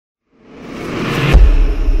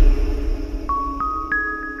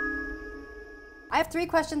have 3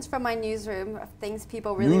 questions from my newsroom of things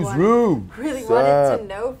people really wanted to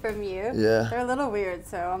know from you. Yeah. They're a little weird,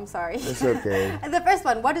 so I'm sorry. It's okay. And the first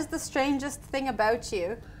one, what is the strangest thing about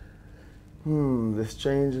you? The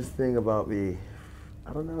strangest thing about me,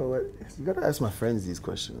 I don't know. You gotta ask my friends these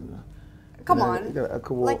questions. Come on.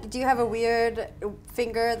 Like, do you have a weird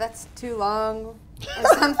finger that's too long or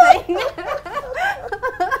something?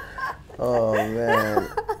 Oh man,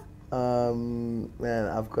 man,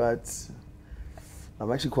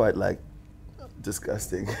 I'm actually quite like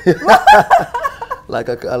disgusting. Like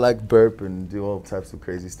I like burp and do all types of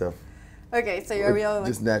crazy stuff. Okay, so you're a real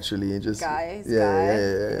just naturally and just guy.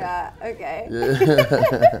 Yeah. Okay.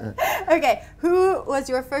 Yeah. Okay, who was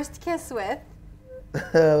your first kiss with?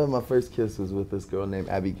 My first kiss was with this girl named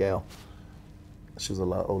Abigail. She was a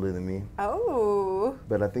lot older than me. Oh.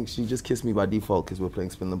 But I think she just kissed me by default because we're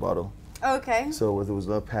playing Spin the Bottle. Okay. So there was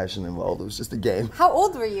no passion involved. It was just a game. How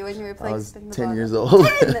old were you when you were playing Spin the Bottle? I was 10 years old.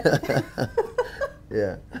 10?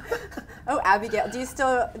 Yeah. Oh, Abigail. Do you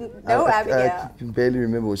still know Abigail? I can barely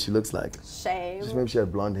remember what she looks like. Shame. Just remember she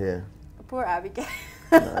had blonde hair. Poor Abigail.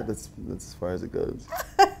 No, that's as far as it goes.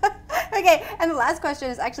 Okay, and the last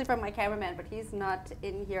question is actually from my cameraman, but he's not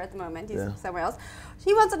in here at the moment. He's somewhere else.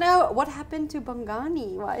 He wants to know what happened to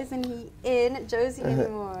Bongani. Why isn't he in Josie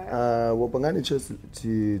anymore? Well, Bongani chose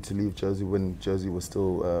to leave Josie when Josie was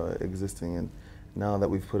still existing, and now that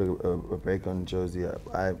we've put a break on Josie,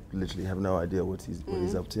 I literally have no idea what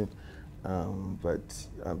he's up to. But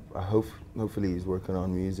I hopefully he's working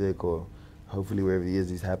on music, or hopefully wherever he is,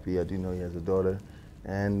 he's happy. I do know he has a daughter,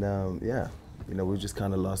 and yeah, you know, we've just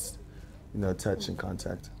kind of lost, you know, touch and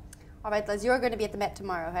contact. All right, Les, you're going to be at the Met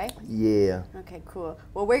tomorrow, hey? Yeah. Okay, cool.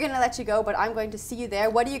 Well, we're going to let you go, but I'm going to see you there.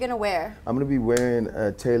 What are you going to wear? I'm going to be wearing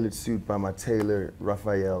a tailored suit by my tailor,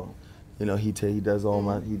 Raphael. You know, he does all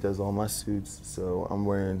my suits, so I'm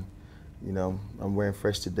wearing, you know,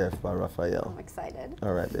 Fresh to Death by Raphael. I'm excited.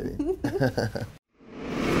 All right, baby.